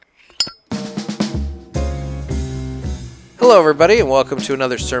Hello, everybody, and welcome to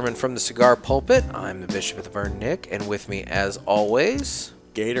another sermon from the Cigar Pulpit. I'm the Bishop of the Burn, Nick, and with me, as always,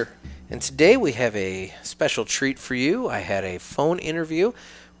 Gator. And today we have a special treat for you. I had a phone interview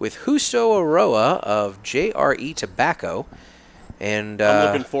with Justo Eiroa of JRE Tobacco, and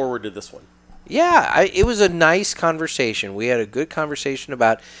I'm looking forward to this one. Yeah, it was a nice conversation. We had a good conversation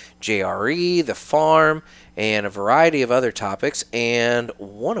about JRE, the farm, and a variety of other topics, and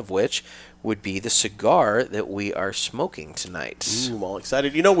one of which would be the cigar that we are smoking tonight. Ooh, I'm all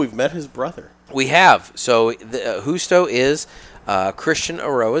excited. You know, we've met his brother. We have. So Justo is Christian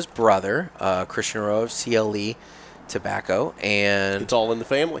Eiroa's brother, Christian Eiroa of CLE Tobacco, and it's all in the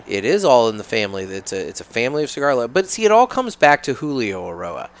family. It is all in the family. It's a family of cigar, but see, it all comes back to Julio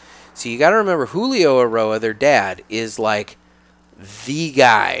Eiroa. So you got to remember, Julio Eiroa, their dad, is like the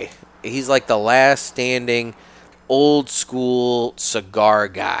guy. He's like the last standing old school cigar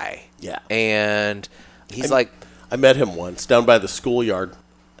guy. Yeah. And he's I met him once down by the schoolyard.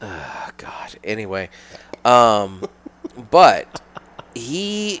 God. Anyway. But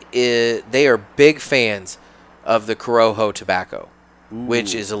they are big fans of the Corojo tobacco,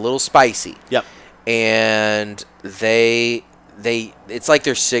 which is a little spicy. Yep. And it's like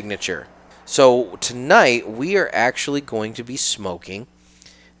their signature. So tonight we are actually going to be smoking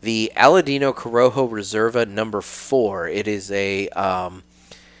the Aladino Corojo Reserva number 4. It is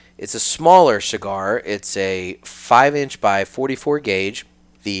it's a smaller cigar. It's a 5-inch by 44 gauge.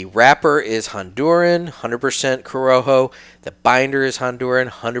 The wrapper is Honduran, 100% Corojo. The binder is Honduran,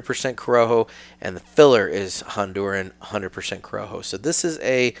 100% Corojo, and the filler is Honduran, 100% Corojo. So this is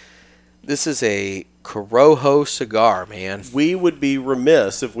a Corojo cigar, man. We would be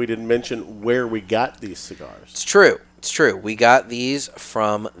remiss if we didn't mention where we got these cigars. It's true. We got these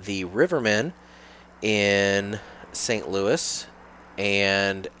from the Rivermen in St. Louis,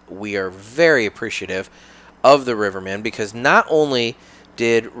 and we are very appreciative of the Rivermen because not only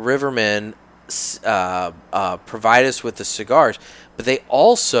did Rivermen provide us with the cigars, but they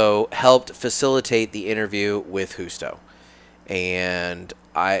also helped facilitate the interview with Justo. And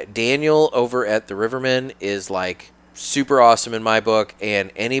Daniel over at the Rivermen is like super awesome in my book,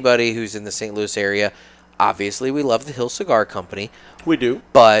 and anybody who's in the St. Louis area, obviously we love the Hill Cigar Company. We do.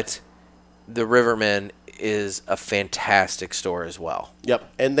 But the Rivermen is a fantastic store as well.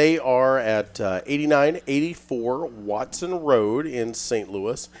 Yep, and they are at 8984 Watson Road in St.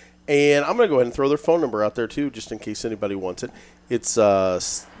 Louis. And I'm going to go ahead and throw their phone number out there, too, just in case anybody wants it. It's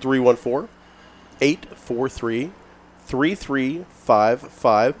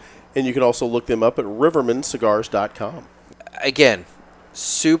 314-843-3355. And you can also look them up at rivermancigars.com. Again,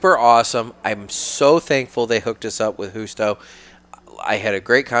 super awesome. I'm so thankful they hooked us up with Justo. I had a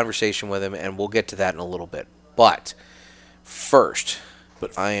great conversation with him, and we'll get to that in a little bit. But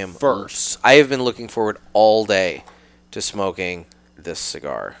I have been looking forward all day to smoking this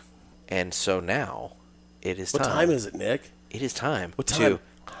cigar. And so now it is time. What time is it, Nick? It is time What time?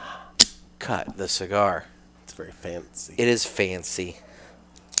 to cut the cigar. It's very fancy. It is fancy.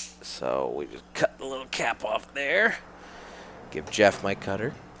 So we just cut the little cap off there. Give Jeff my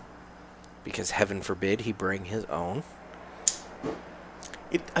cutter, because heaven forbid he bring his own.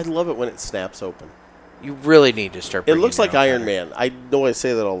 I love it when it snaps open. You really need to start It bringing looks like your own Iron cutter. Man. I know I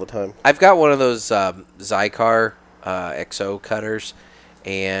say that all the time. I've got one of those Zycar XO cutters,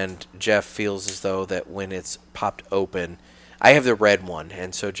 and Jeff feels as though that when it's popped open, I have the red one,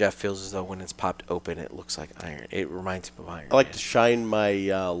 and so Jeff feels as though when it's popped open, it looks like iron. It reminds him of Iron I like Man. to shine my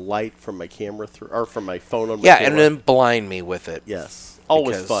light from my camera or from my phone on my camera. and then blind me with it. Yes.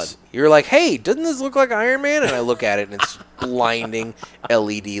 Always fun. Because you're like, hey, doesn't this look like Iron Man? And I look at it, and it's blinding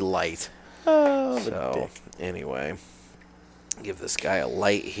LED light. Oh, So, anyway, give this guy a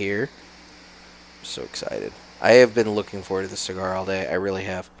light here. I'm so excited. I have been looking forward to this cigar all day. I really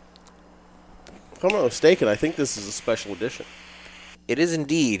have. if I'm not mistaken, I think this is a special edition. It is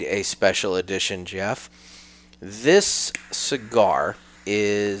indeed a special edition, Jeff. This cigar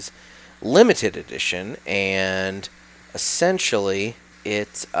is limited edition, and essentially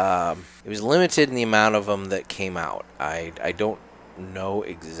it was limited in the amount of them that came out. I don't know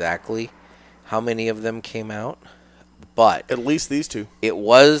exactly how many of them came out, but At least these two. it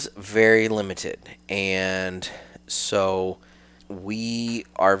was very limited, and so we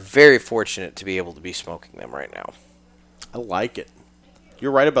are very fortunate to be able to be smoking them right now. I like it.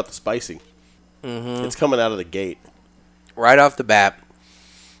 You're right about the spicy. Mm-hmm. It's coming out of the gate. Right off the bat,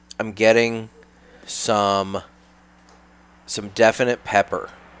 I'm getting some definite pepper.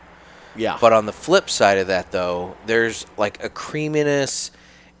 Yeah. But on the flip side of that, though, there's like a creaminess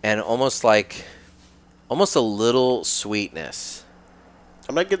and almost a little sweetness.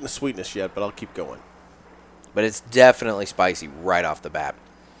 I'm not getting the sweetness yet, but I'll keep going. but it's definitely spicy right off the bat.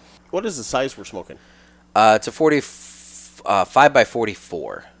 What is the size we're smoking? It's a 5 by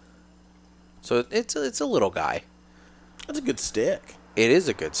 44. So it's a little guy. That's a good stick. It is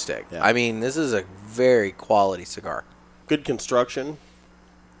a good stick. Yeah. I mean, this is a very quality cigar. Good construction.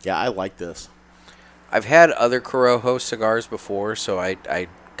 Yeah, I like this. I've had other Corojo cigars before, so I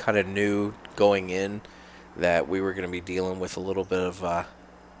kind of knew going in that we were going to be dealing with a little bit of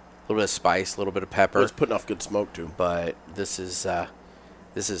spice, a little bit of pepper. It's putting off good smoke too. But this is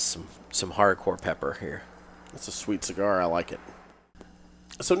some hardcore pepper here. It's a sweet cigar. I like it.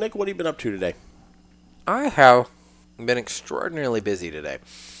 So, Nick, what have you been up to today? I have been extraordinarily busy today.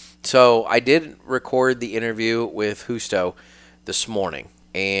 So I did record the interview with Justo this morning,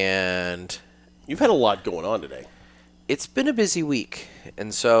 and You've had a lot going on today. it's been a busy week.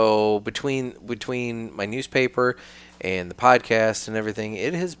 And so between my newspaper and the podcast and everything,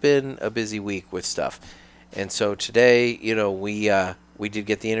 it has been a busy week with stuff. And so today, we did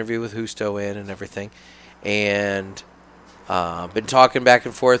get the interview with Justo in and everything, and been talking back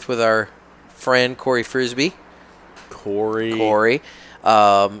and forth with our friend Corey Frisbee. Corey.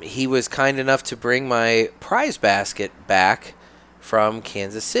 He was kind enough to bring my prize basket back from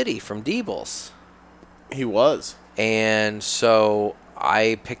Kansas City, from Diebels. He was. And so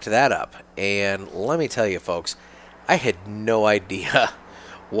I picked that up. And let me tell you, folks, I had no idea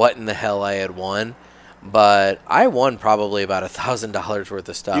what in the hell I had won. But I won probably about $1,000 worth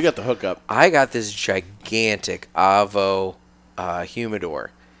of stuff. You got the hookup. I got this gigantic Avo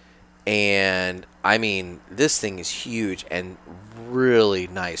humidor. And, I mean, this thing is huge and really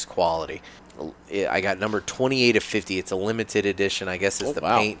nice quality. I got number 28 of 50. It's a limited edition. I guess it's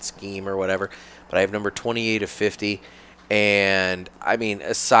paint scheme or whatever. But I have number 28 of 50. And, I mean,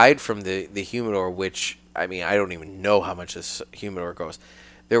 aside from the humidor, which, I mean, I don't even know how much this humidor goes.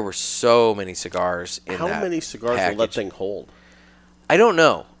 There were so many cigars in that How many cigars package. will that thing hold? I don't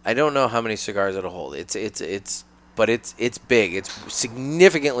know. I don't know how many cigars it'll hold. But it's big. It's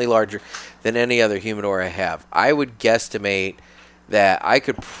significantly larger than any other humidor I have. I would guesstimate that I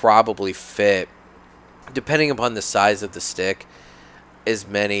could probably fit, depending upon the size of the stick, as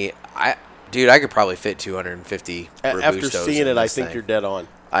many. I could probably fit 250 Robustos. After seeing it, I think you're dead on.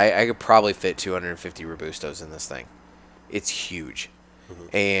 I could probably fit 250 Robustos in this thing. It's huge.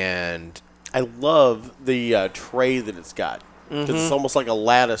 Mm-hmm. And I love the tray that it's got. Because it's almost like a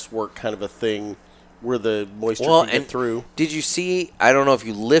lattice work kind of a thing where the moisture can get through. Did you see, I don't know if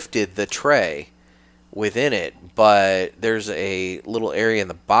you lifted the tray within it, but there's a little area in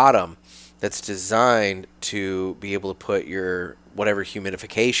the bottom that's designed to be able to put your whatever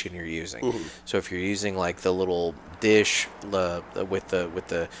humidification you're using. Mm-hmm. So if you're using like the little dish with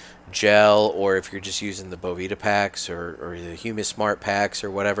the gel, or if you're just using the Bovita packs or the Humus Smart packs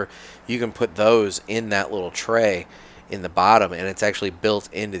or whatever, you can put those in that little tray in the bottom, and it's actually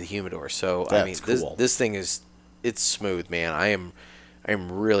built into the humidor. So That's I mean, cool. this thing it's smooth, man. I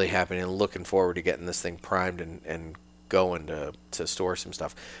am really happy and looking forward to getting this thing primed and going to store some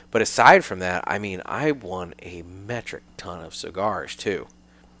stuff. But aside from that, I mean, I won a metric ton of cigars too.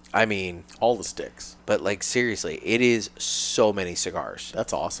 I mean, all the sticks. But like seriously, it is so many cigars.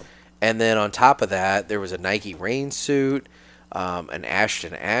 That's awesome. And then on top of that, there was a Nike rain suit, an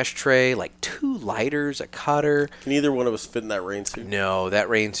Ashton ashtray, like 2 lighters, a cutter. Can either one of us fit in that rain suit? No, that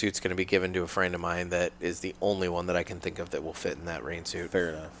rain suit's going to be given to a friend of mine that is the only one that I can think of that will fit in that rain suit.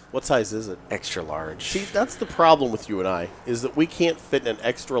 Fair enough. What size is it? Extra large. See, that's the problem with you and I, is that we can't fit in an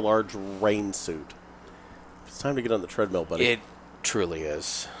extra large rain suit. It's time to get on the treadmill, buddy. It truly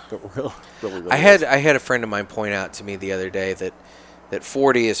is. It really I had a friend of mine point out to me the other day that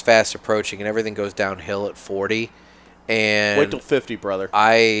 40 is fast approaching and everything goes downhill at 40. And wait till 50, brother.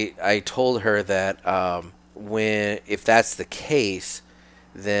 I told her that if that's the case,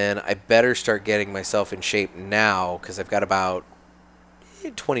 then I better start getting myself in shape now, because I've got about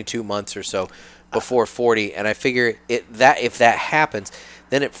 22 months or so before 40, and I figure if that happens,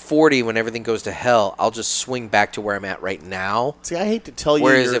 then at 40, when everything goes to hell, I'll just swing back to where I'm at right now. See, I hate to tell you.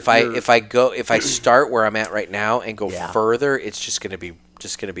 Whereas if I start where I'm at right now and go further, it's just gonna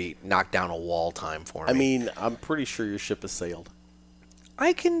be knocked down a wall time for me. I mean, I'm pretty sure your ship has sailed.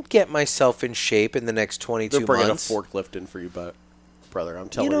 I can get myself in shape in the next 22 months. They're bringing a forklift in for you, brother. I'm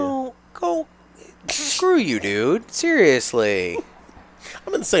telling you. Go. Screw you, dude. Seriously.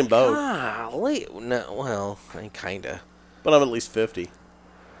 I'm in the same boat. No, well, kinda. But I'm at least 50.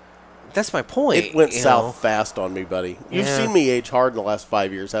 That's my point. It went south fast on me, buddy. You've seen me age hard in the last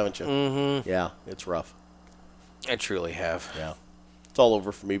 5 years, haven't you? Mm-hmm. Yeah, it's rough. I truly have. Yeah. It's all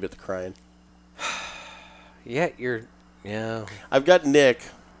over for me but the crying. Yeah. I've got Nick.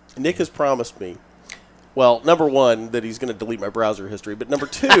 Nick has promised me Well, number one, that he's going to delete my browser history. But number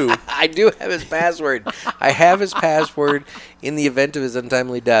two, I do have his password. I have his password in the event of his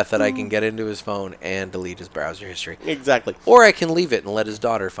untimely death that I can get into his phone and delete his browser history. exactly. Or I can leave it and let his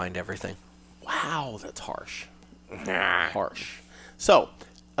daughter find everything. Wow, that's harsh. Harsh. So,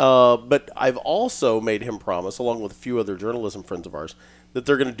 but I've also made him promise, along with a few other journalism friends of ours, that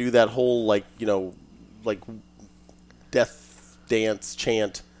they're going to do that whole, like death dance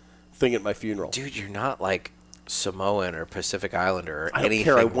chant thing at my funeral. Dude, you're not like Samoan or Pacific Islander or I don't anything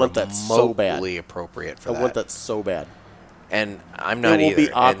care. I want that so bad. remotely appropriate for I that. want that so bad. And I'm not It will either.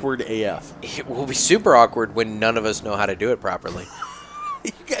 be awkward AF. It will be super awkward when none of us know how to do it properly.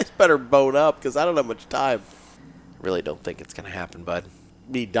 You guys better bone up because I don't have much time. Really don't think it's going to happen, bud.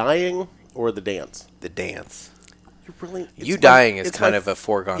 Me dying or the dance? The dance. You dying is kind of a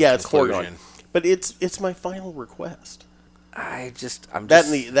foregone conclusion. It's foregone. But it's my final request. I'm that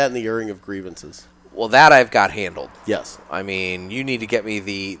and the airing of grievances. Well, that I've got handled. Yes. I mean, you need to get me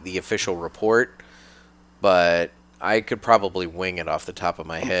the official report, but I could probably wing it off the top of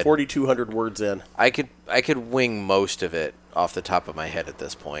my head. 4,200 words in. I could wing most of it off the top of my head at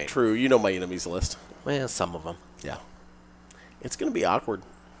this point. True. You know my enemies list. Well, some of them. Yeah. It's going to be awkward.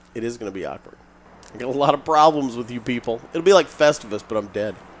 It is going to be awkward. I got a lot of problems with you people. It'll be like Festivus, but I'm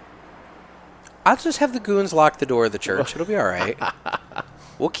dead. I'll just have the goons lock the door of the church. It'll be all right.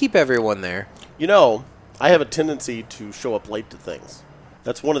 We'll keep everyone there. You know, I have a tendency to show up late to things.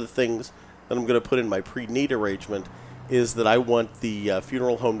 That's one of the things that I'm going to put in my pre-need arrangement is that I want the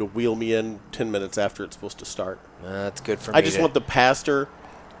funeral home to wheel me in 10 minutes after it's supposed to start. That's good for me. I just want the pastor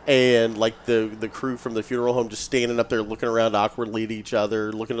and like the crew from the funeral home just standing up there looking around awkwardly at each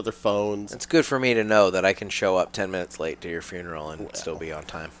other, looking at their phones. It's good for me to know that I can show up 10 minutes late to your funeral and still be on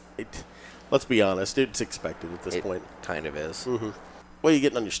time. Let's be honest, it's expected at this point. Kind of is. Mm-hmm. What are you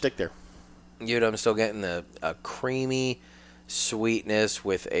getting on your stick there? Dude, I'm still getting a creamy sweetness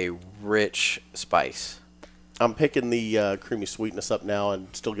with a rich spice. I'm picking the creamy sweetness up now and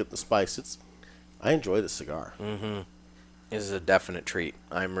still getting the spice. I enjoy this cigar. Mm-hmm. This is a definite treat.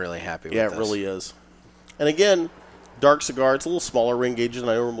 I'm really happy with this. this. Yeah, it really is. And again, dark cigar. It's a little smaller ring gauge than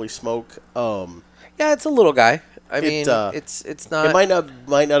I normally smoke. Yeah, it's a little guy. I mean, it's not. It might not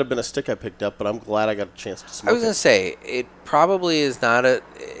have been a stick I picked up, but I'm glad I got a chance to smoke it. I was going to say, it probably is not a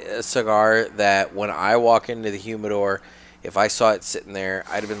cigar that when I walk into the humidor, if I saw it sitting there,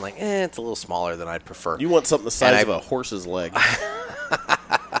 I'd have been like, it's a little smaller than I'd prefer. You want something the size of a horse's leg.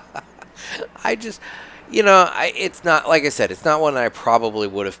 I just, it's not, like I said, it's not one I probably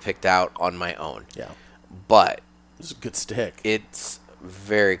would have picked out on my own. Yeah. But this is a good stick. It's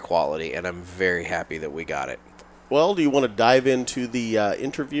very quality, and I'm very happy that we got it. Well, do you want to dive into the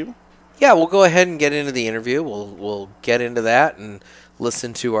interview? Yeah, we'll go ahead and get into the interview. We'll get into that and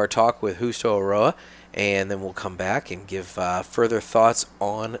listen to our talk with Justo Eiroa, and then we'll come back and give further thoughts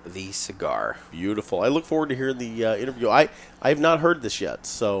on the cigar. Beautiful. I look forward to hearing the interview. I have not heard this yet,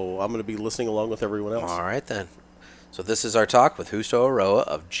 so I'm going to be listening along with everyone else. All right, then. So this is our talk with Justo Eiroa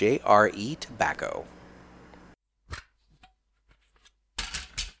of JRE Tobacco.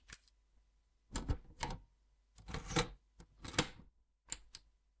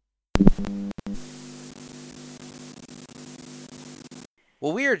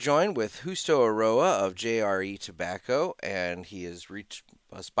 Well, we are joined with Justo Eiroa of JRE Tobacco, and he has reached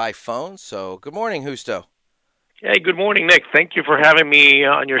us by phone. So, good morning, Justo. Hey, good morning, Nick. Thank you for having me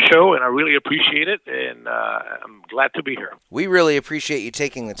on your show, and I really appreciate it, and I'm glad to be here. We really appreciate you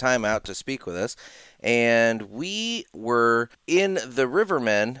taking the time out to speak with us. And we were in the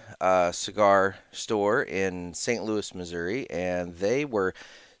Rivermen cigar store in St. Louis, Missouri, and they were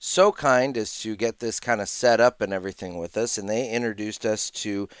so kind as to get this kind of set up and everything with us, and they introduced us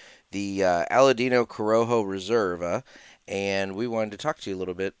to the Aladino Corojo Reserva, and we wanted to talk to you a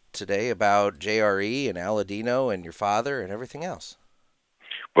little bit today about JRE and Aladino and your father and everything else.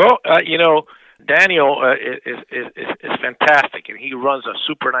 Well, Daniel is fantastic, and he runs a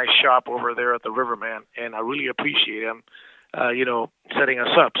super nice shop over there at the Riverman, and I really appreciate him, setting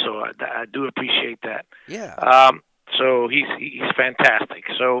us up. So I do appreciate that. Yeah. So he's fantastic.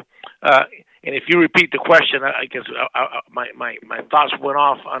 So, and if you repeat the question, I guess my thoughts went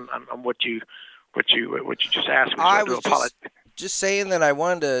off on what you just asked me. So I was just saying that I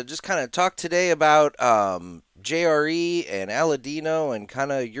wanted to just kind of talk today about JRE and Aladino and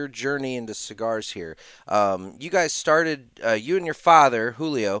kind of your journey into cigars here. You guys started, you and your father,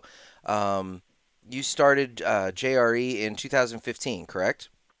 Julio, you started JRE in 2015, correct?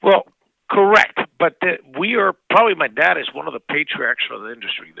 Well, correct. But we are probably, my dad is one of the patriarchs of the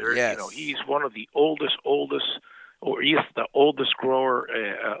industry. Yes. He's one of the oldest or he's the oldest grower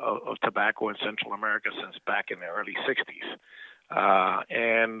of tobacco in Central America since back in the early 60s.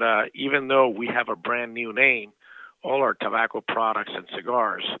 And even though we have a brand new name, all our tobacco products and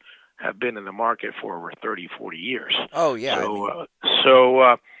cigars have been in the market for over 30, 40 years. Oh yeah, I So,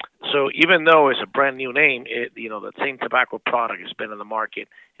 mean, so even though it's a brand new name, the same tobacco product has been in the market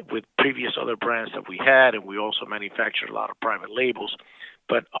with previous other brands that we had, and we also manufactured a lot of private labels.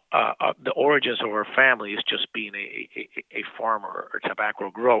 But the origins of our family is just being a farmer or tobacco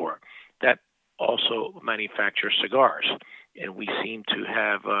grower that also manufactures cigars, and we seem to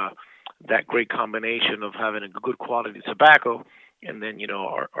have that great combination of having a good quality tobacco, and then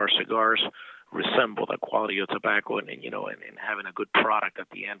our cigars resemble the quality of tobacco, and having a good product at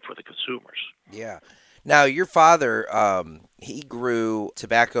the end for the consumers. yeah. Now, your father, he grew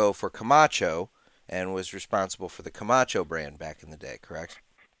tobacco for Camacho and was responsible for the Camacho brand back in the day, correct?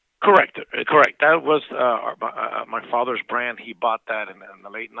 Correct, correct. That was my father's brand. He bought that in the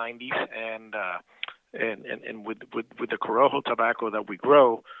late '90s, and with the Corojo tobacco that we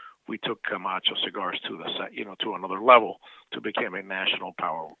grow, we took Camacho cigars to to another level to become a national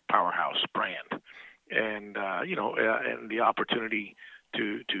powerhouse brand, and and the opportunity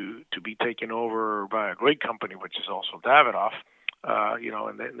to be taken over by a great company, which is also Davidoff,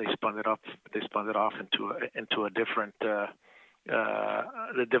 and then they spun it off. They spun it off into a different.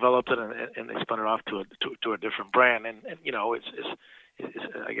 They developed it and they spun it off to a different brand, and it's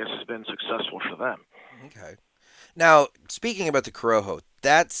I guess it's been successful for them. Okay. Now, speaking about the Corojo,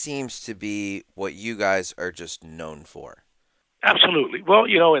 that seems to be what you guys are just known for. Absolutely. Well,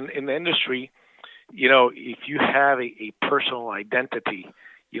 in the industry, if you have a personal identity,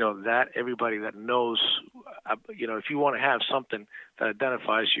 that everybody that knows, if you want to have something that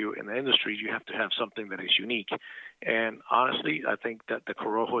identifies you in the industry, you have to have something that is unique. And honestly, I think that the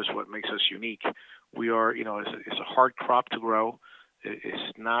Corojo is what makes us unique. We are, it's a hard crop to grow.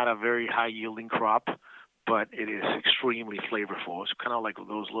 It's not a very high yielding crop, but it is extremely flavorful. It's kind of like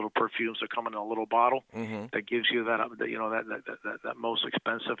those little perfumes that come in a little bottle Mm-hmm. that gives you that most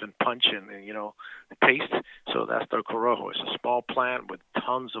expensive and punch and taste. So that's the Corojo. It's a small plant with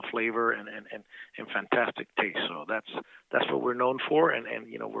tons of flavor and fantastic taste. So that's what we're known for, and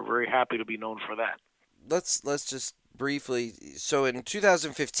we're very happy to be known for that. Let's just briefly. So in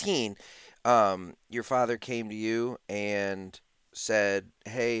 2015, your father came to you and said,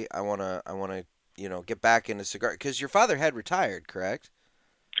 "Hey, I wanna, get back into cigar," because your father had retired, correct?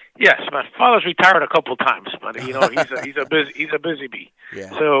 Yes, my father's retired a couple of times, but he's a busy bee. Yeah.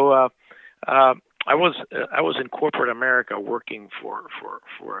 So I was in corporate America working for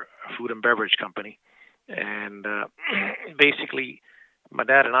a food and beverage company, and basically my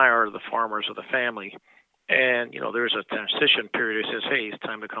dad and I are the farmers of the family, and there's a transition period. He says, "Hey, it's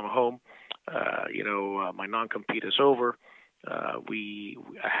time to come home. My non-compete is over. We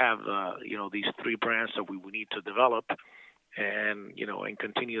have these three brands that we need to develop, and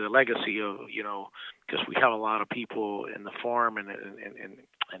continue the legacy of because we have a lot of people in the farm and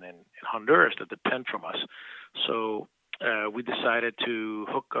in Honduras that depend from us. So we decided to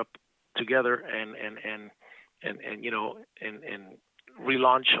hook up together and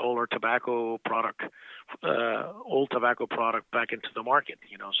relaunch all our tobacco product, old tobacco product back into the market.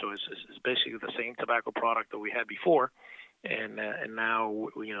 So it's basically the same tobacco product that we had before, and now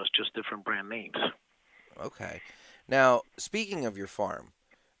it's just different brand names. Okay. Now, speaking of your farm,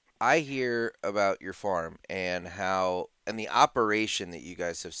 I hear about your farm and the operation that you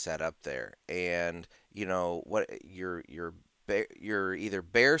guys have set up there, and what you're either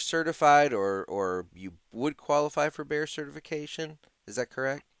Bear certified or you would qualify for Bear certification. Is that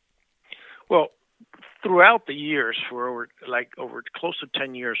correct? Well, throughout the years, for over close to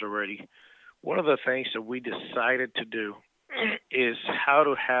 10 years already, one of the things that we decided to do is how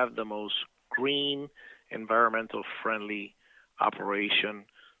to have the most green, environmental friendly operation,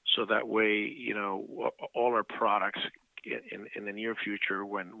 so that way all our products in the near future,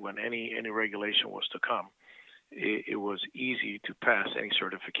 when any regulation was to come, it was easy to pass any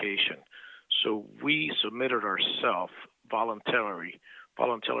certification. So we submitted ourselves voluntarily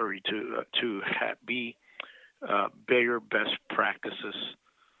to be Bayer Best Practices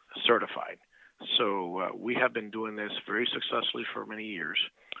certified. So we have been doing this very successfully for many years,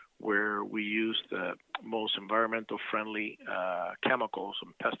 where we use the most environmental friendly chemicals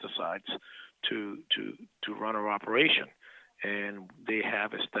and pesticides to run our operation, and they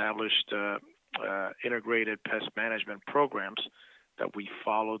have established integrated pest management programs that we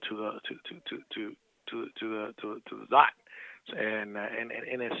follow to the dot, and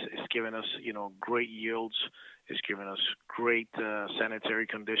it's given us great yields. It's given us great sanitary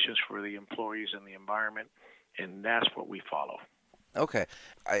conditions for the employees and the environment, and that's what we follow. Okay.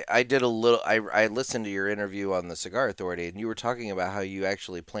 I did a little. I listened to your interview on the Cigar Authority, and you were talking about how you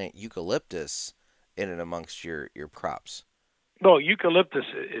actually plant eucalyptus in and amongst your crops. No, eucalyptus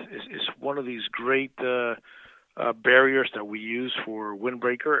is one of these great barriers that we use for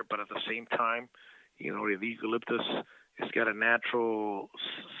windbreaker, but at the same time, the eucalyptus it's got a natural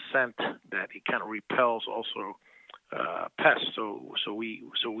scent that it kind of repels also pests. So we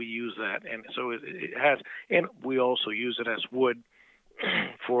use that, and so it has, and we also use it as wood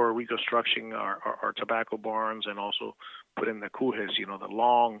for reconstructing our tobacco barns, and also put in the cujes,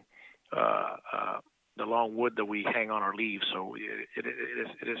 uh, uh, the long wood that we hang on our leaves. So it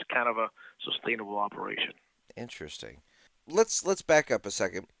is kind of a sustainable operation. Interesting. Let's back up a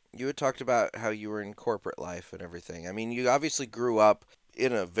second. You had talked about how you were in corporate life and everything. I mean, you obviously grew up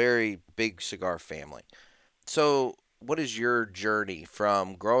in a very big cigar family. So, what is your journey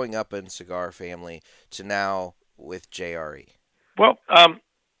from growing up in cigar family to now with JRE? Well,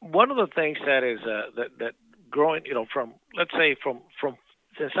 one of the things that is that growing, from let's say from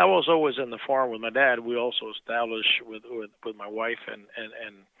since I was always in the farm with my dad, we also established with my wife, and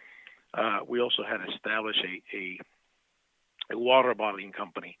we also had established a water bottling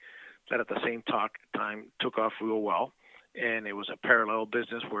company that at the same time took off real well, and it was a parallel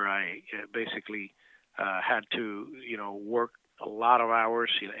business where I basically had to work a lot of hours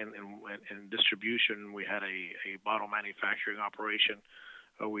in distribution. We had a bottle manufacturing operation.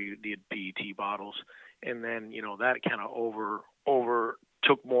 We did PET bottles, and then that kind of over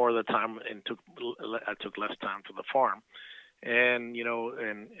took more of the time, and I took less time to the farm. And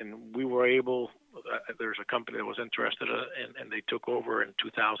and we were able. There's a company that was interested, and they took over in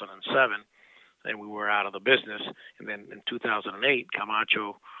 2007, and we were out of the business. And then in 2008,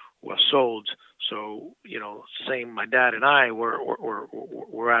 Camacho was sold. So same. My dad and I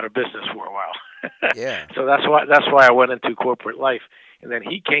were out of business for a while. Yeah. So that's why I went into corporate life. And then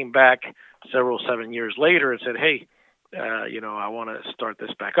he came back 7 years later and said, "Hey, I want to start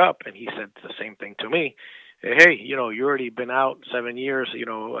this back up." And he said the same thing to me. Hey, you already been out 7 years,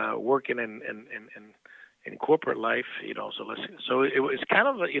 working in corporate life, so it's kind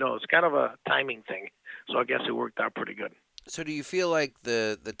of it's kind of a timing thing. So I guess it worked out pretty good. So, do you feel like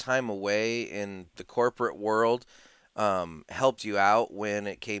the time away in the corporate world helped you out when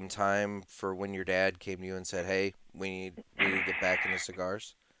it came time for when your dad came to you and said, "Hey, we need to get back into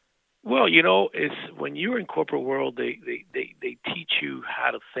cigars"? Well, it's when you're in corporate world, they teach you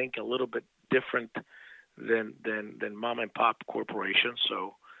how to think a little bit different than mom and pop corporations.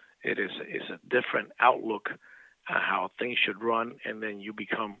 So it's a different outlook on how things should run, and then you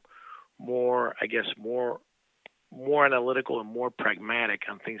become more, I guess, more analytical and more pragmatic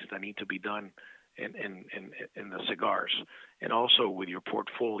on things that need to be done in the cigars, and also with your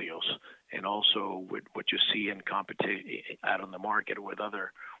portfolios, and also with what you see in competition out on the market with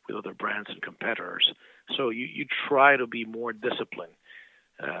other brands and competitors. So you try to be more disciplined.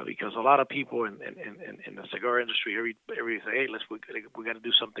 Because a lot of people in the cigar industry, every say, hey, we got to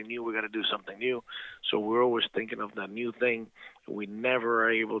do something new. We got to do something new. So we're always thinking of the new thing. We never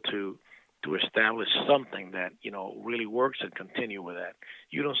are able to establish something that really works and continue with that.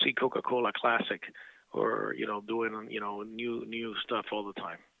 You don't see Coca-Cola Classic or doing new stuff all the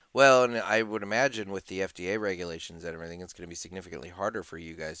time. Well, and I would imagine with the FDA regulations and everything, it's going to be significantly harder for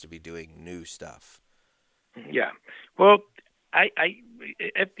you guys to be doing new stuff. Yeah. Well, I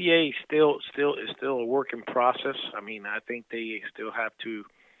FDA is still a work in process. I mean, I think they still have to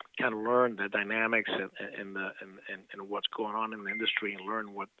kind of learn the dynamics and what's going on in the industry, and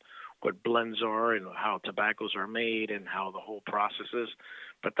learn what blends are and how tobaccos are made and how the whole process is.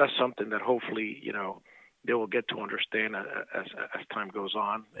 But that's something that hopefully they will get to understand as time goes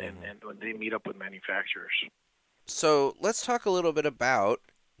on, and when they meet up with manufacturers. So let's talk a little bit about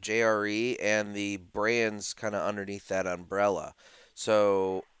JRE and the brands kind of underneath that umbrella.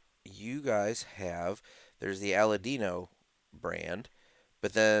 So you guys there's the Aladino brand,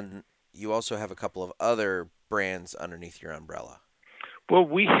 but then you also have a couple of other brands underneath your umbrella. Well,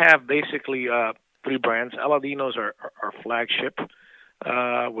 we have basically three brands. Aladino's our flagship,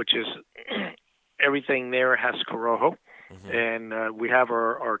 which is everything there has Corojo. Mm-hmm. And we have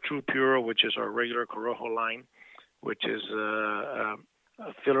our True Puro, which is our regular Corojo line, which is a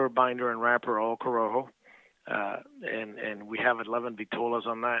filler, binder, and wrapper, all Corojo. And we have 11 Vitolas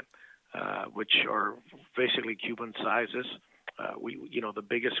on that, which are basically Cuban sizes. The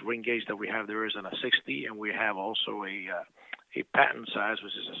biggest ring gauge that we have there is in a 60, and we have also a patent size,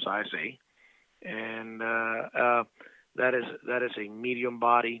 which is a size A, and that is a medium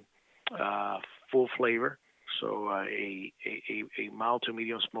body, full flavor. So a mild to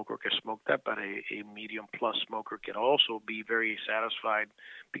medium smoker can smoke that, but a medium plus smoker can also be very satisfied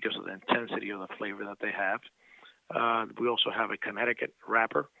because of the intensity of the flavor that they have. We also have a Connecticut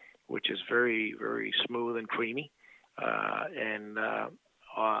wrapper, which is very, very smooth and creamy. And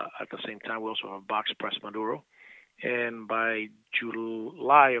at the same time, we also have a box press Maduro. And by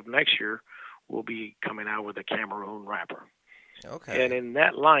July of next year, we'll be coming out with a Cameroon wrapper. Okay. And in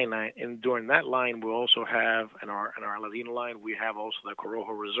that line, during that line, we'll also have in our Ladino line, we have also the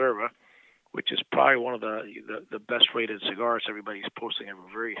Corojo Reserva, which is probably one of the best rated cigars. Everybody's posting it.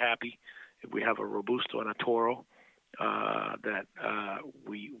 We're very happy. We have a Robusto and a Toro that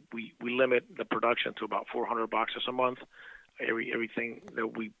we limit the production to about 400 boxes a month. Everything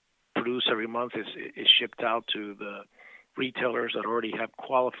that we produce every month is shipped out to the retailers that already have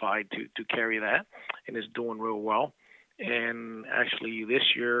qualified to carry that, and is doing real well. And actually,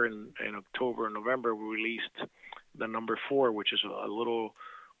 this year in October and November, we released the number 4, which is a little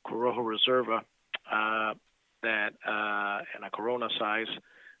Corojo Reserva that in a Corona size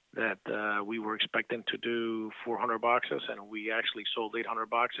that we were expecting to do 400 boxes, and we actually sold 800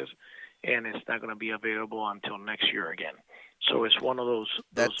 boxes, and it's not going to be available until next year again. So it's one of those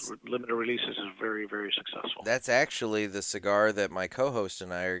limited releases is very, very successful. That's actually the cigar that my co-host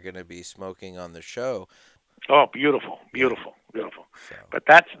and I are going to be smoking on the show. Oh, beautiful. So. But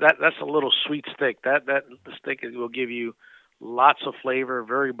that's a little sweet stick. That the stick will give you lots of flavor,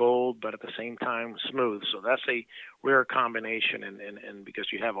 very bold, but at the same time smooth. So that's a rare combination, and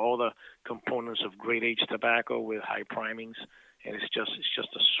because you have all the components of great aged tobacco with high primings, and it's just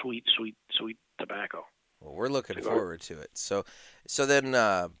a sweet tobacco. Well, we're looking forward to it. So then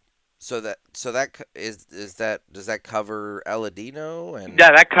does that cover Aladino? And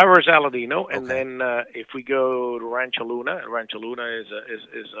yeah, that covers Aladino, and okay. then if we go to Rancho Luna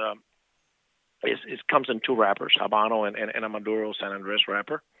comes in 2 wrappers, Habano and a Maduro San Andres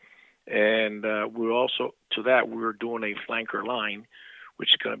wrapper, and we're also we're doing a flanker line, which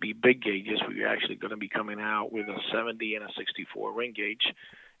is going to be big gauges. We're actually going to be coming out with a 70 and a 64 ring gauge,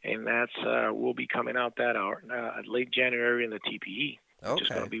 and that's we'll be coming out late January in the TPE. Okay. Which is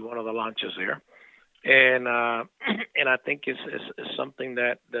going to be one of the launches there, and I think is something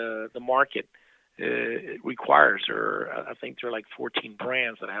that the market requires. I think there are like 14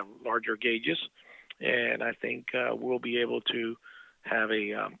 brands that have larger gauges, and I think we'll be able to have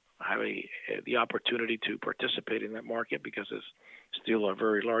the opportunity to participate in that market because it's still a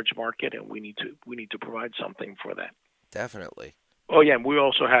very large market, and we need to provide something for that. Definitely. Oh yeah, and we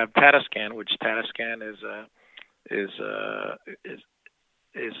also have Tatascan, which Tatascan is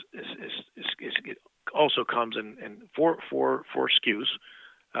also comes in four SKUs,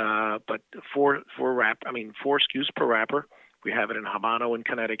 but four SKUs per wrapper. We have it in Habano in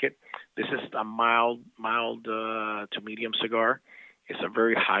Connecticut. This is a mild to medium cigar. It's a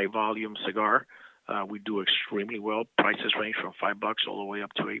very high volume cigar. We do extremely well. Prices range from $5 all the way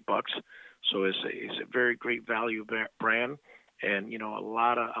up to $8. So it's a very great value brand, and a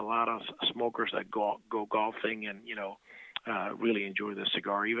lot of smokers that go golfing and really enjoy the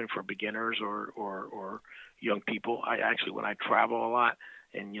cigar, even for beginners or young people. When I travel a lot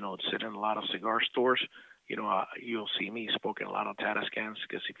and sit in a lot of cigar stores, you'll see me smoking a lot of Tatascans,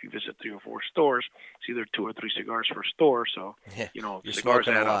 because if you visit 3 or 4 stores, it's either 2 or 3 cigars per store. So you're cigars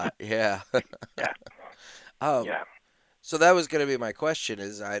smoking add a lot. up. Yeah. Yeah. Yeah. So that was going to be my question: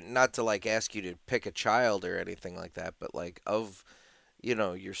 is not to ask you to pick a child or anything like that, but of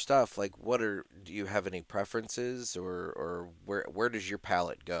your stuff, do you have any preferences, or where does your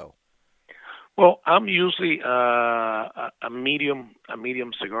palate go? Well, I'm usually a medium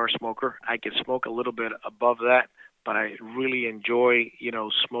cigar smoker. I can smoke a little bit above that, but I really enjoy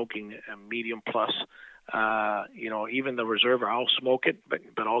smoking a medium plus. Even the Reserva, I'll smoke it, but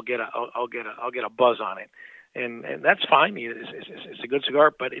I'll get a buzz on it. And that's fine. It's a good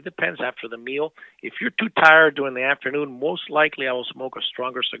cigar, but it depends after the meal. If you're too tired during the afternoon, most likely I will smoke a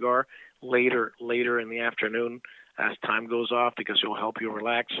stronger cigar later in the afternoon as time goes off, because it'll help you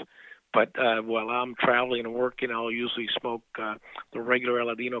relax. But while I'm traveling and working, I'll usually smoke the regular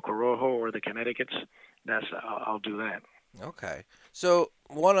Aladino Corojo or the Connecticut's. I'll do that. Okay. So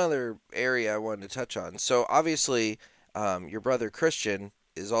one other area I wanted to touch on. So obviously, your brother Christian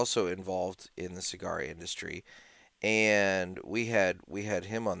is also involved in the cigar industry, and we had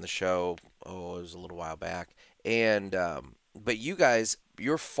him on the show. Oh, it was a little while back. And but you guys,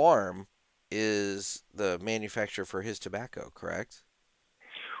 your farm is the manufacturer for his tobacco, correct?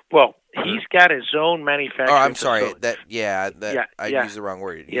 Well, he's got his own manufacturing. Oh, I'm sorry. Facility. I used the wrong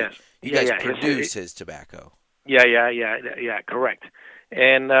word. Yes. You guys produce his tobacco. Yeah, correct.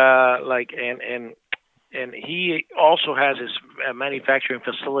 And and he also has his manufacturing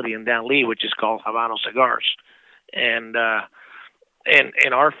facility in Dan Lee, which is called Habano Cigars, and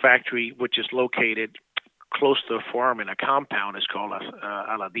and our factory, which is located close to a farm in a compound, is called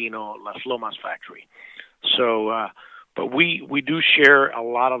Aladino Las Lomas factory. So, but we do share a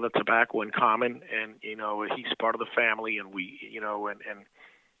lot of the tobacco in common, and he's part of the family, and we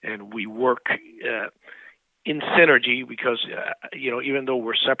and we work in synergy because even though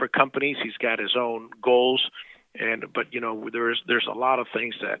we're separate companies, he's got his own goals, but there's a lot of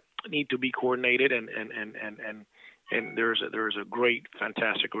things that need to be coordinated, and there's a great,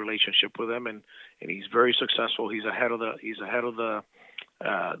 fantastic relationship with him, and he's very successful. He's ahead of the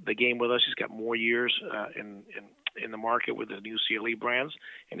game with us. He's got more years in the market with the new CLE brands,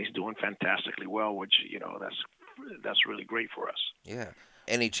 and he's doing fantastically well, which that's really great for us. Yeah.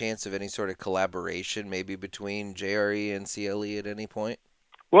 Any chance of any sort of collaboration, maybe between JRE and CLE at any point?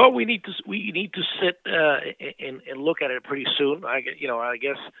 Well, we need to sit and look at it pretty soon. I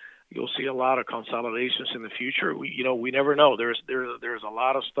guess you'll see a lot of consolidations in the future. We never know. There's a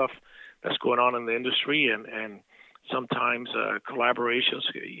lot of stuff that's going on in the industry, and sometimes collaborations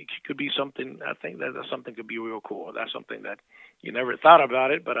could be something. I think that something could be real cool. That's something that you never thought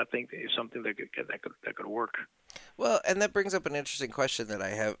about it, but I think it's something that could work. Well, and that brings up an interesting question that I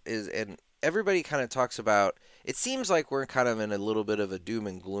have and everybody kind of talks about, it seems like we're kind of in a little bit of a doom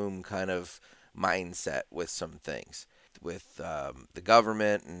and gloom kind of mindset with some things, with the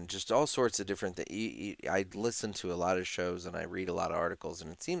government and just all sorts of different things. I listen to a lot of shows and I read a lot of articles,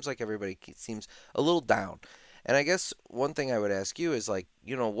 and it seems like everybody seems a little down. And I guess one thing I would ask you is, like,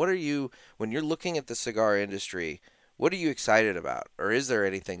 what are you, when you're looking at the cigar industry, what are you excited about? Or is there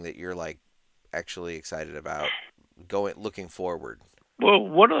anything that you're like actually excited about looking forward? Well,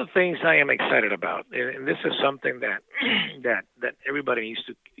 one of the things I am excited about, and this is something that that everybody needs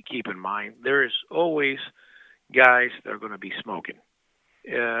to keep in mind, there is always guys that are going to be smoking.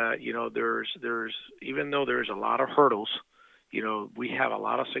 There's even though there's a lot of hurdles, we have a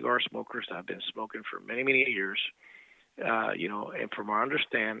lot of cigar smokers that have been smoking for many, many years. And from our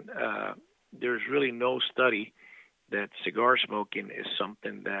understand, there's really no study that cigar smoking is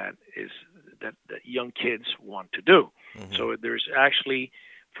something that young kids want to do. Mm-hmm. So there's actually,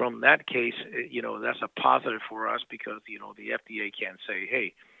 from that case, that's a positive for us because, the FDA can't say,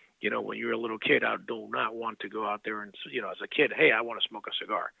 hey, when you're a little kid, I do not want to go out there and, as a kid, hey, I want to smoke a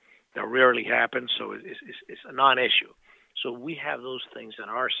cigar. That rarely happens, so it's a non-issue. So we have those things on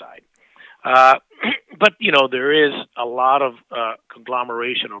our side. But, there is a lot of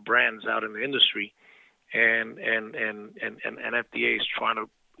conglomeration of brands out in the industry, and FDA is trying to,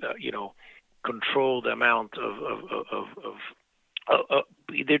 control the amount of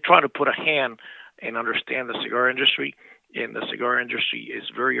they're trying to put a hand and understand the cigar industry. And the cigar industry is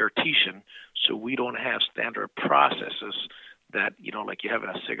very artisan, so we don't have standard processes that, like you have in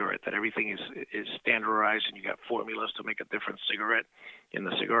a cigarette, that everything is standardized and you got formulas to make a different cigarette. In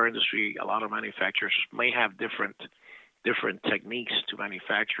the cigar industry, a lot of manufacturers may have different techniques to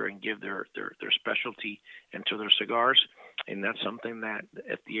manufacture and give their specialty into their cigars, and that's something that the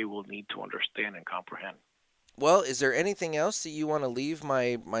FDA will need to understand and comprehend. Well, is there anything else that you want to leave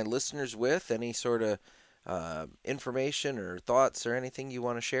my listeners with? Any sort of information or thoughts or anything you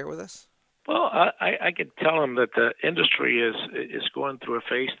want to share with us? Well, I could tell them that the industry is going through a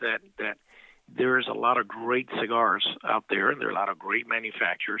phase that there is a lot of great cigars out there, and there are a lot of great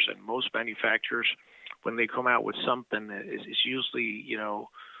manufacturers, and most manufacturers, when they come out with something, it's usually,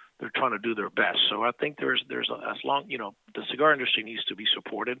 they're trying to do their best. So I think there's as long, the cigar industry needs to be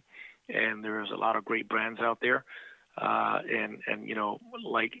supported, and there's a lot of great brands out there, and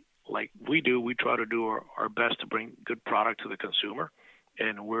like we do, we try to do our best to bring good product to the consumer,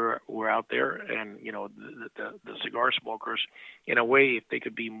 and we're out there, and the cigar smokers, in a way, if they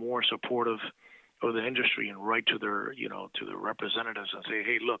could be more supportive of the industry and write to their to their representatives and say,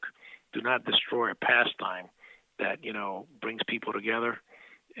 hey, look, do not destroy a pastime that brings people together,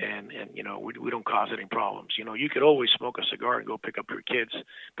 and we don't cause any problems. You could always smoke a cigar and go pick up your kids,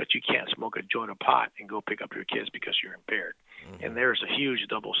 but you can't smoke a joint of pot and go pick up your kids because you're impaired. Mm-hmm. And there's a huge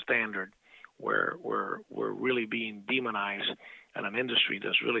double standard where we're really being demonized in an industry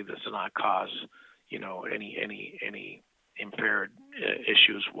does not cause any impaired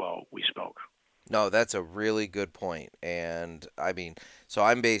issues while we smoke. No, that's a really good point. And I mean, so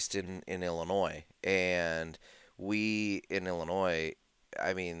I'm based in Illinois, and we in Illinois,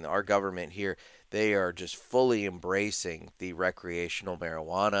 I mean, our government here, they are just fully embracing the recreational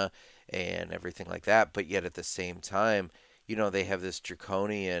marijuana and everything like that. But yet at the same time, they have this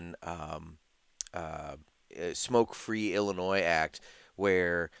draconian Smoke-Free Illinois Act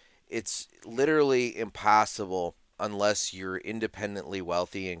where it's literally impossible unless you're independently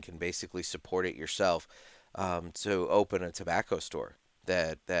wealthy and can basically support it yourself, to open a tobacco store.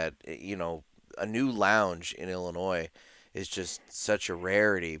 That a new lounge in Illinois is just such a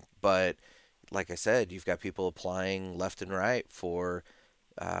rarity. But like I said, you've got people applying left and right for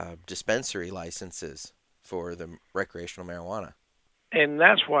dispensary licenses for the recreational marijuana. And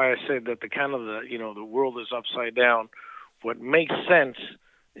that's why I said that the world is upside down. What makes sense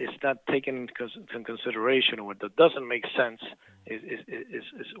is not taken into consideration, or what doesn't make sense is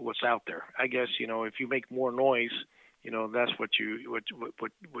what's out there. I guess if you make more noise, that's what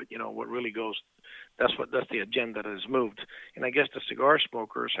really goes. That's the agenda that is moved. And I guess the cigar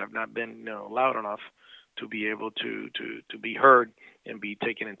smokers have not been loud enough to be able to be heard and be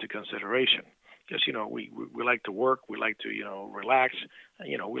taken into consideration. Because we like to work, we like to relax,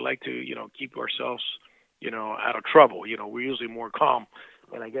 we like to keep ourselves out of trouble. We're usually more calm.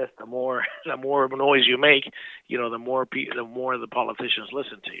 And I guess the more noise you make, the more the politicians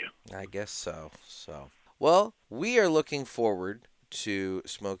listen to you. I guess so. Well, we are looking forward to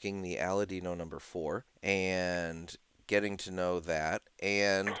smoking the Aladino number 4 and getting to know that.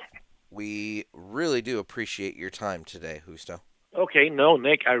 And we really do appreciate your time today, Justo. Okay, no,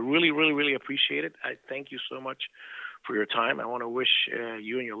 Nick, I really, really, really appreciate it. I thank you so much for your time. I want to wish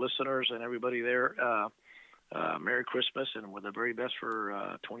you and your listeners and everybody there Merry Christmas and with the very best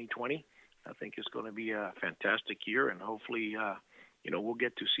for 2020. I think it's going to be a fantastic year, and hopefully, we'll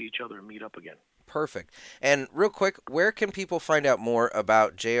get to see each other and meet up again. Perfect. And real quick, where can people find out more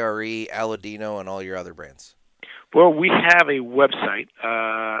about JRE, Aladino, and all your other brands? Well, we have a website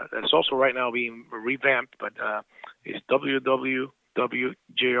that's also right now being revamped, but it's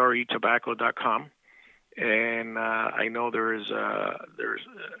www.jretobacco.com. And I know that's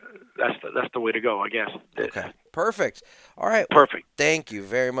the way to go, I guess. Okay, perfect. All right. Perfect. Well, thank you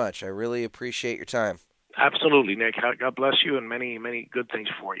very much. I really appreciate your time. Absolutely, Nick. God bless you, and many, many good things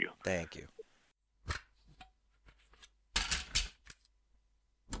for you. Thank you.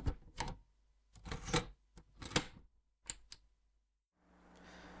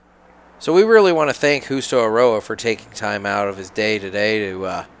 So we really want to thank Justo Eiroa for taking time out of his day today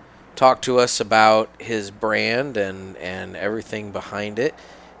to talk to us about his brand and everything behind it,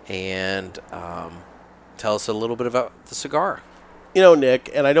 and tell us a little bit about the cigar. Nick,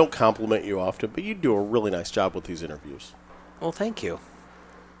 and I don't compliment you often, but you do a really nice job with these interviews. Well, thank you.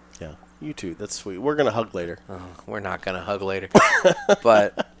 Yeah, you too. That's sweet. We're going to hug later. We're not going to hug later.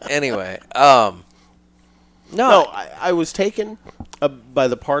 But anyway, no, I was taken by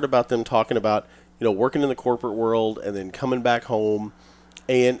the part about them talking about, working in the corporate world and then coming back home,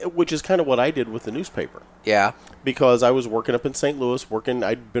 and which is kind of what I did with the newspaper. Yeah. Because I was working up in St. Louis,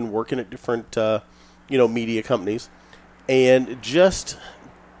 I'd been working at different, media companies, and just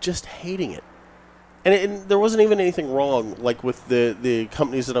hating it. And there wasn't even anything wrong, like with the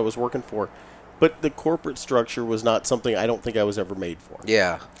companies that I was working for, but the corporate structure was not something I don't think I was ever made for.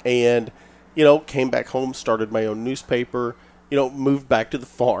 Yeah. And, came back home, started my own newspaper, moved back to the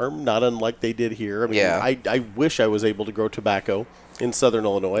farm, not unlike they did here. I mean, yeah. I wish I was able to grow tobacco in Southern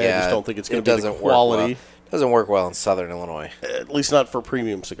Illinois. Yeah, I just don't think it's going to be the quality. It doesn't work well in Southern Illinois. At least not for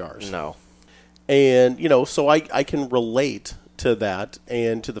premium cigars. No. And, so I can relate to that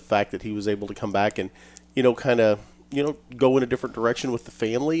and to the fact that he was able to come back and, kind of, go in a different direction with the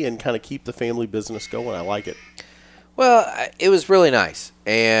family and kind of keep the family business going. I like it. Well, it was really nice.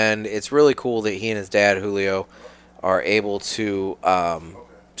 And it's really cool that he and his dad, Julio, are able to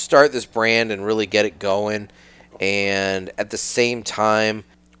start this brand and really get it going, and at the same time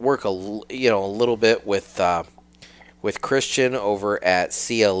work a little bit with Christian over at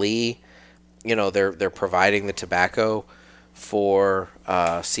CLE. They're providing the tobacco for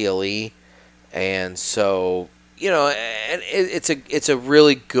CLE, and so and it's a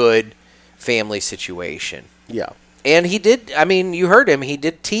really good family situation. Yeah, and he did. I mean, you heard him. He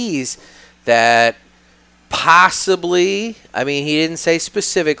did tease that. Possibly, I mean, he didn't say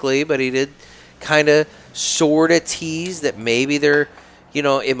specifically, but he did kind of sort of tease that maybe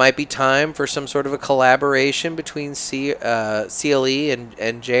it might be time for some sort of a collaboration between CLE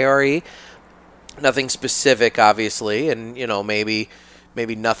and JRE. Nothing specific, obviously, and maybe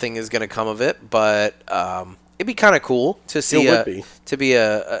nothing is going to come of it, but it'd be kind of cool to see a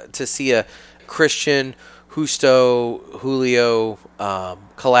Christian Justo Julio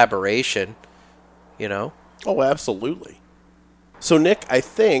collaboration. Oh, absolutely. So, Nick, I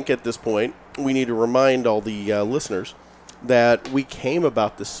think at this point we need to remind all the listeners that we came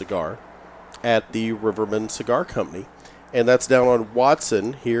about this cigar at the Riverman Cigar Company, and that's down on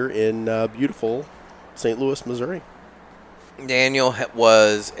Watson here in beautiful St. Louis, Missouri. Daniel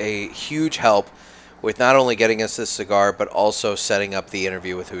was a huge help with not only getting us this cigar, but also setting up the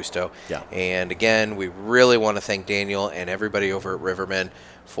interview with Justo. Yeah. And again, we really want to thank Daniel and everybody over at Riverman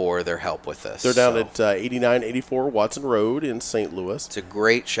for their help with this. They're down at 8984 Watson Road in St. Louis. It's a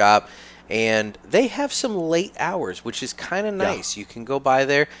great shop, and they have some late hours, which is kind of nice. You can go by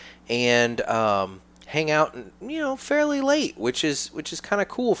there and hang out, fairly late, which is kind of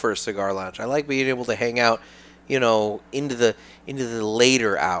cool for a cigar lounge. I like being able to hang out, into the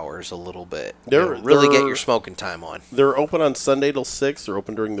later hours a little bit. Really get your smoking time on. They're open on Sunday till 6. They're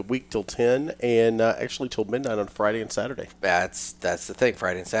open during the week till 10, and actually till midnight on Friday and Saturday. That's the thing.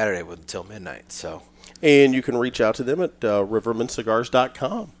 Friday and Saturday until midnight. So. And you can reach out to them at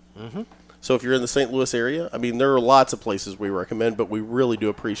rivermancigars.com. Mm-hmm. So if you're in the St. Louis area, there are lots of places we recommend, but we really do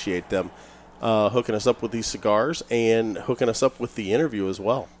appreciate them hooking us up with these cigars and hooking us up with the interview as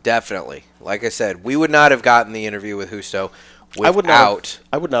well. Definitely. Like I said, we would not have gotten the interview with Justo without.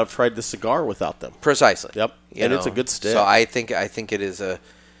 I would not have tried the cigar without them. Precisely. Yep. It's a good stick. So I think it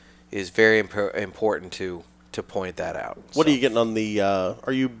is very important to point that out. What are you getting on the?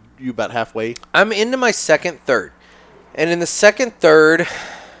 Are you about halfway? I'm into my second third, and in the second third,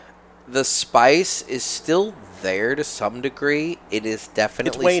 the spice is still there to some degree. It is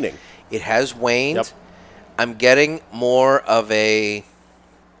definitely it's waning. It has waned. Yep. I'm getting more of a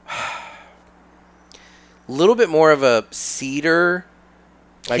little bit more of a cedar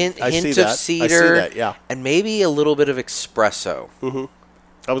hint I see of that. cedar. I see that, yeah. And maybe a little bit of espresso. Mm-hmm.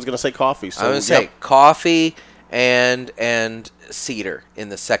 I was going to say coffee. So I was going to say coffee and cedar in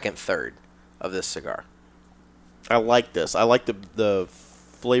the second third of this cigar. I like this. I like the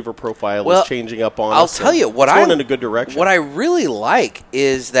flavor profile is changing up on us. I'll tell you what it's going in a good direction. What I really like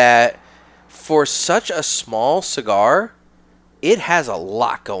is that for such a small cigar, it has a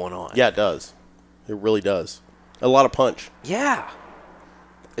lot going on. Yeah, it does. It really does. A lot of punch. Yeah.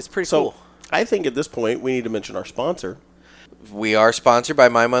 It's pretty cool. I think at this point we need to mention our sponsor. We are sponsored by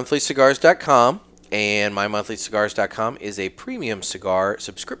MyMonthlyCigars.com, and MyMonthlyCigars.com is a premium cigar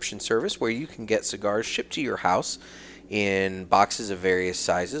subscription service where you can get cigars shipped to your house in boxes of various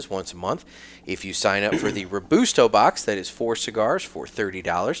sizes once a month. If you sign up for the Robusto box, that is 4 cigars for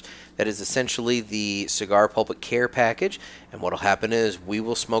 $30. That is essentially the Cigar Pulpit Care package. And what will happen is we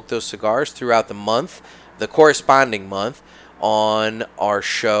will smoke those cigars throughout the month, the corresponding month, on our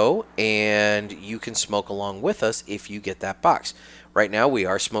show, and you can smoke along with us if you get that box. Right now, we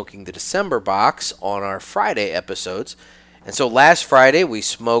are smoking the December box on our Friday episodes. And so last Friday, we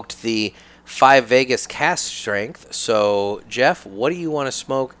smoked the 5 Vegas cast strength. So, Jeff, what do you want to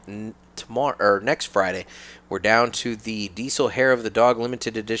smoke tomorrow or next Friday? We're down to the Diesel Hair of the Dog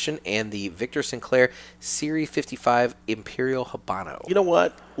limited edition and the Victor Sinclair Series 55 Imperial Habano. You know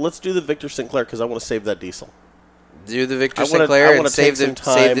what? Let's do the Victor Sinclair because I want to save that Diesel. Do the Victor Sinclair and save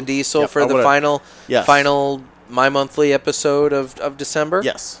the Diesel for the final My Monthly episode of December?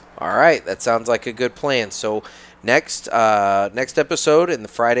 Yes. All right, that sounds like a good plan. So next episode, in the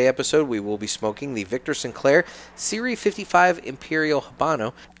Friday episode, we will be smoking the Victor Sinclair Series 55 Imperial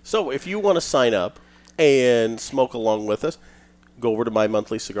Habano. So if you want to sign up and smoke along with us, go over to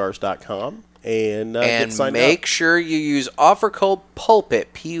mymonthlycigars.com and get signed make up. Sure you use offer code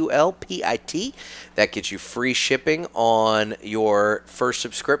PULPIT, PULPIT. That gets you free shipping on your first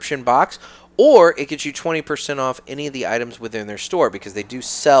subscription box, or it gets you 20% off any of the items within their store, because they do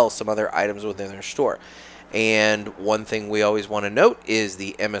sell some other items within their store. And one thing we always want to note is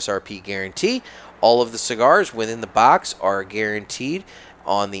the MSRP guarantee. All of the cigars within the box are guaranteed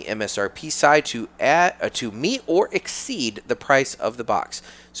on the MSRP side to meet or exceed the price of the box.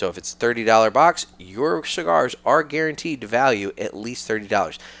 So if it's a $30 box, your cigars are guaranteed to value at least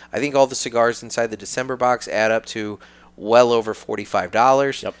 $30. I think all the cigars inside the December box add up to well over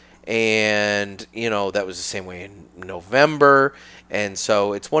 $45. Yep. And, that was the same way in November. And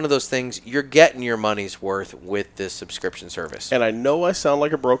so it's one of those things, you're getting your money's worth with this subscription service. And I know I sound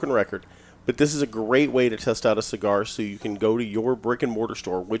like a broken record, but this is a great way to test out a cigar so you can go to your brick and mortar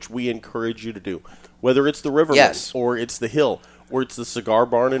store, which we encourage you to do. Whether it's the Riverman, or it's the Hill, or it's the Cigar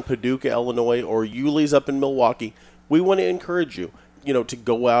Barn in Paducah, Illinois, or Yuli's up in Milwaukee, we want to encourage you, to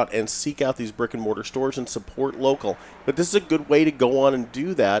go out and seek out these brick and mortar stores and support local. But this is a good way to go on and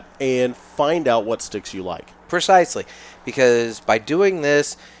do that and find out what sticks you like. Precisely. Because by doing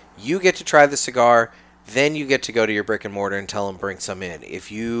this, you get to try the cigar, then you get to go to your brick and mortar and tell them bring some in.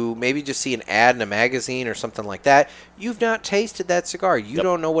 If you maybe just see an ad in a magazine or something like that, you've not tasted that cigar. You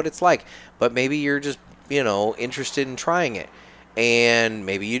don't know what it's like. But maybe you're just, interested in trying it. And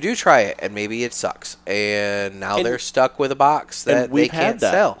maybe you do try it, and maybe it sucks. And now they're stuck with a box that they can't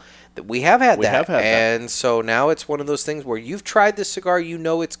sell. We have had We that. have had that. And so now it's one of those things where you've tried this cigar, you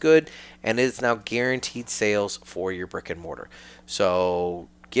know it's good, and it's now guaranteed sales for your brick and mortar. So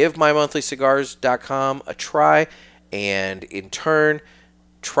give mymonthlycigars.com a try, and in turn,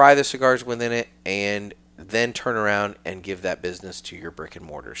 try the cigars within it, and then turn around and give that business to your brick and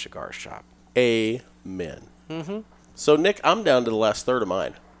mortar cigar shop. Amen. So, Nick, I'm down to the last third of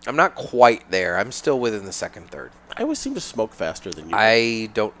mine. I'm not quite there. I'm still within the second third. I always seem to smoke faster than you. I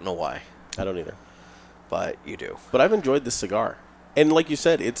don't know why, I don't either. but you do. But I've enjoyed this cigar. And like you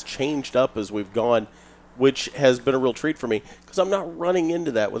said, it's changed up as we've gone, which has been a real treat for me because I'm not running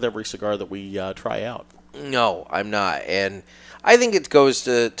into that with every cigar that we try out. No, I'm not. And I think it goes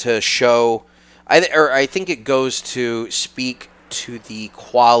to show, I think it goes to speak to the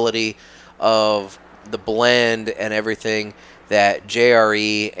quality of the blend and everything that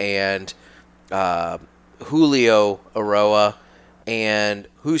JRE and Julio Eiroa and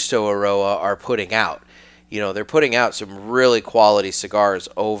Justo Eiroa are putting out. You know, they're putting out some really quality cigars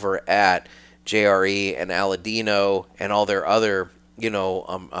over at JRE and Aladino and all their other,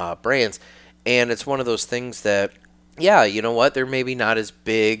 brands. And it's one of those things that, yeah, you know what? They're maybe not as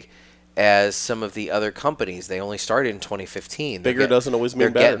big as some of the other companies. They only started in 2015. Bigger doesn't always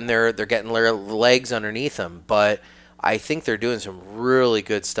mean better. They're getting their legs underneath them, but I think they're doing some really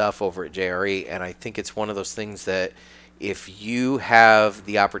good stuff over at JRE, and I think it's one of those things that if you have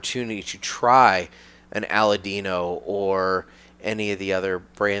the opportunity to try an Aladino or any of the other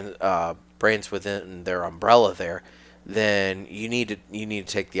brands within their umbrella there, then you need to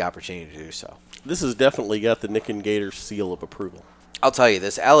take the opportunity to do so. This has definitely got the Nick and Gator seal of approval. I'll tell you,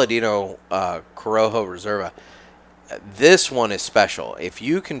 this Aladino Corojo Reserva, this one is special. If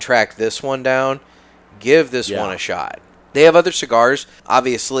you can track this one down, give this one a shot. They have other cigars,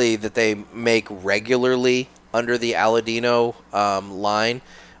 obviously, that they make regularly under the Aladino line,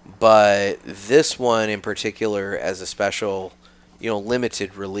 but this one in particular as a special,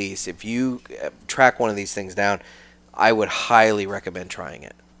 limited release, if you track one of these things down, I would highly recommend trying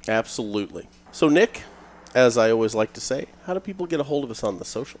it. Absolutely. So, Nick, as I always like to say, how do people get a hold of us on the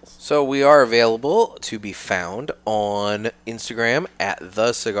socials? So we are available to be found on Instagram at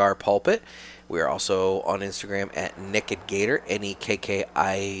The Cigar Pulpit. We are also on Instagram at Nicked Gator, Nekkid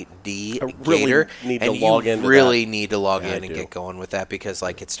Gator. Need to and log you into really that. need to log Yeah, in I and do. get going with that because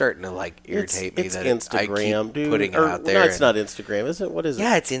it's starting to irritate me it's that Instagram, I keep dude. putting it Or, out there. No, it's not Instagram, is it? What is it?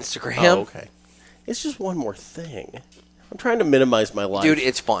 Yeah, it's Instagram. Oh, okay. It's just one more thing. I'm trying to minimize my life. Dude,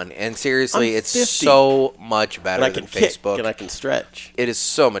 it's fun. And seriously, I'm it's 50. so much better and I than can kick, Facebook. and I can stretch. It is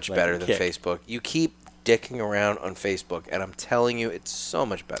so much I better can than kick. Facebook. You keep dicking around on Facebook, and I'm telling you, it's so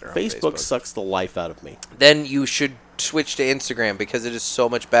much better on Facebook Facebook. sucks the life out of me. Then you should switch to Instagram because it is so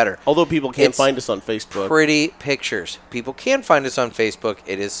much better. Although people can't It's find us on Facebook. Pretty pictures. People can find us on Facebook.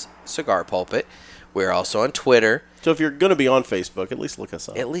 It is Cigar Pulpit. We're also on Twitter. So if you're going to be on Facebook, at least look us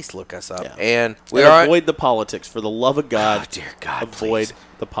up. At least look us up. Yeah. And And we are avoid the politics. For the love of God, Oh, dear God, avoid please.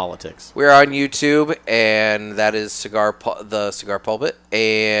 the politics. We're on YouTube, and that is the Cigar Pulpit.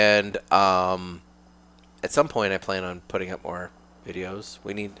 And at some point, I plan on putting up more videos.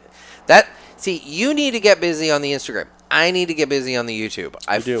 We need that. See, you need to get busy on the Instagram. I need to get busy on the YouTube.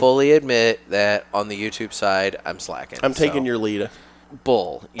 I do. fully admit that on the YouTube side, I'm slacking. I'm taking So, your lead.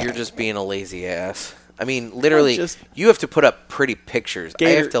 bull. You're just being a lazy ass. I mean, literally, just- you have to put up pretty pictures. I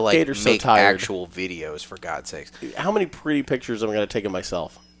Gator- have to Gator's so make tired. actual videos for God's sakes. How many pretty pictures am I going to take of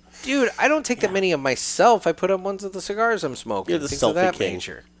myself? Dude, I don't take that many of myself. I put up ones of the cigars I'm smoking. You're the things of selfie that king.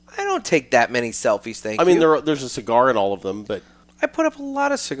 nature. I don't take that many selfies, thank I mean, you. there's a cigar in all of them, but I put up a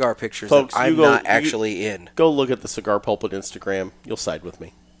lot of cigar pictures Folks, that you I'm go- not you- actually in. go look at the Cigar Pulpit Instagram. You'll side with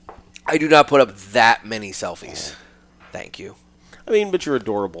me. I do not put up that many selfies. Thank you. I mean, but you're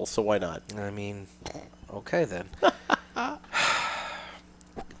adorable, so why not? I mean, okay then.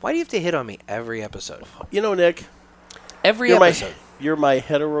 Why do you have to hit on me every episode? You know, Nick, Every you're episode. you're my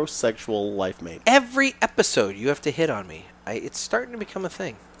heterosexual life mate. Every episode you have to hit on me. It's starting to become a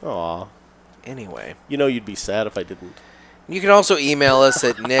thing. Aw. Anyway. You know you'd be sad if I didn't. You can also email us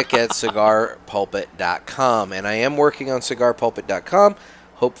at nick@cigarpulpit.com. And I am working on cigarpulpit.com.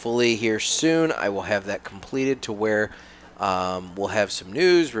 Hopefully here soon I will have that completed to where we'll have some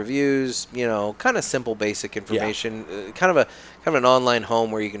news, reviews, kind of simple, basic information. Kind of an online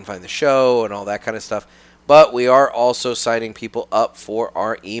home where you can find the show and all that kind of stuff. But we are also signing people up for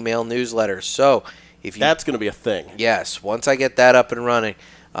our email newsletter. So if you That's going to be a thing. Yes, once I get that up and running.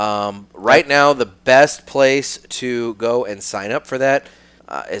 Right now, the best place to go and sign up for that,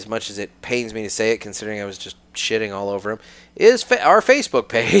 as much as it pains me to say it, considering I was just shitting all over him, is our Facebook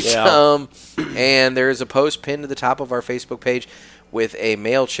page. Yeah. And there is a post pinned to the top of our Facebook page with a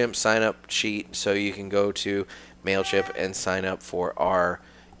MailChimp sign-up sheet, so you can go to MailChimp and sign up for our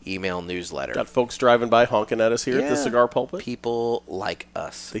email newsletter. Got folks driving by honking at us here at the Cigar Pulpit. People like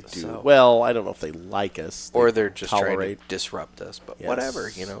us. They do. So. Well, I don't know if they like us. Or they're just tolerate. trying to disrupt us, but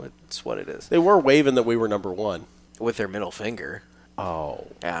whatever, it's what it is. They were waving that we were number one. With their middle finger. Oh.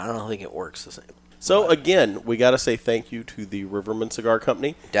 Yeah, I don't think it works the same. So, again, we got to say thank you to the Riverman Cigar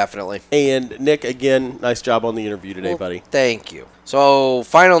Company. Definitely. And, Nick, again, nice job on the interview today, buddy. Thank you. So,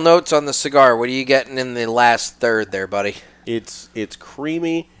 final notes on the cigar. What are you getting in the last third there, buddy? It's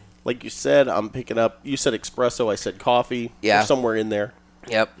creamy. Like you said, I'm picking up, you said espresso, I said coffee. Yeah. They're somewhere in there.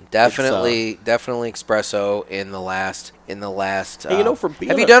 Yep, definitely espresso in the last. Hey, for being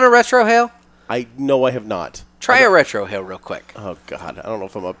have you done a retro hail? I know I have not. Try a retro hail real quick. Oh, God. I don't know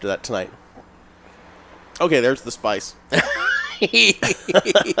if I'm up to that tonight. Okay, there's the spice. You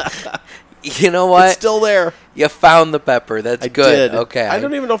know what? It's still there. You found the pepper. That's good. Did. Okay. I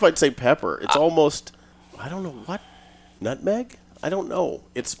don't even know if I'd say pepper. It's almost, I don't know what. Nutmeg? I don't know.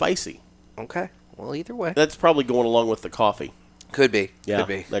 It's spicy. Okay. Well, either way. That's probably going along with the coffee. Could be. Yeah, Could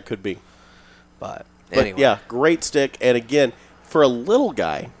be. that could be. But anyway. Yeah, great stick. And again, for a little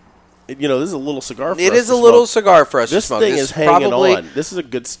guy, this is a little cigar for us It is to a little smoke. cigar for us to This smoke. thing is hanging on. This is a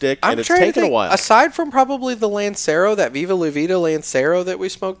good stick, and it's taken a while. Aside from probably the Lancero, that Viva La Vida Lancero that we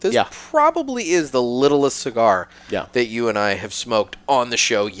smoked, this probably is the littlest cigar that you and I have smoked on the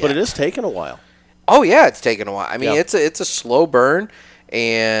show yet. But it is taking a while. Oh yeah, it's taken a while. I mean, it's a slow burn,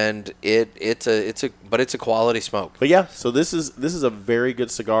 and it's a quality smoke. But yeah, so this is a very good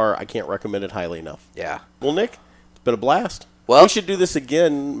cigar. I can't recommend it highly enough. Yeah. Well, Nick, it's been a blast. Well, we should do this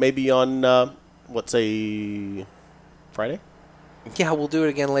again, maybe on Friday. Yeah, we'll do it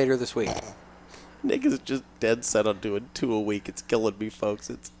again later this week. Nick is just dead set on doing 2 a week. It's killing me, folks.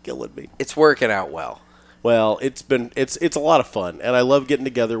 It's killing me. It's working out well. Well, it's a lot of fun, and I love getting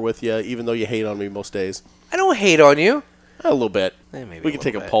together with you, even though you hate on me most days. I don't hate on you. A little bit. Maybe we can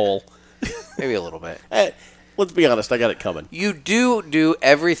take a poll. Maybe a little bit. Let's be honest. I got it coming. You do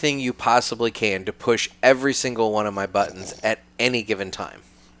everything you possibly can to push every single one of my buttons at any given time.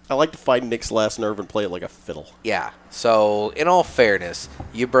 I like to find Nick's last nerve and play it like a fiddle. Yeah. So, in all fairness,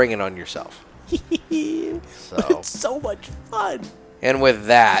 you bring it on yourself. It's so much fun. And with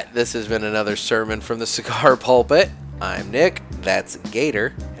that, this has been another sermon from the Cigar Pulpit. I'm Nick. That's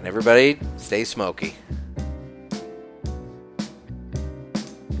Gator. And everybody, stay smoky.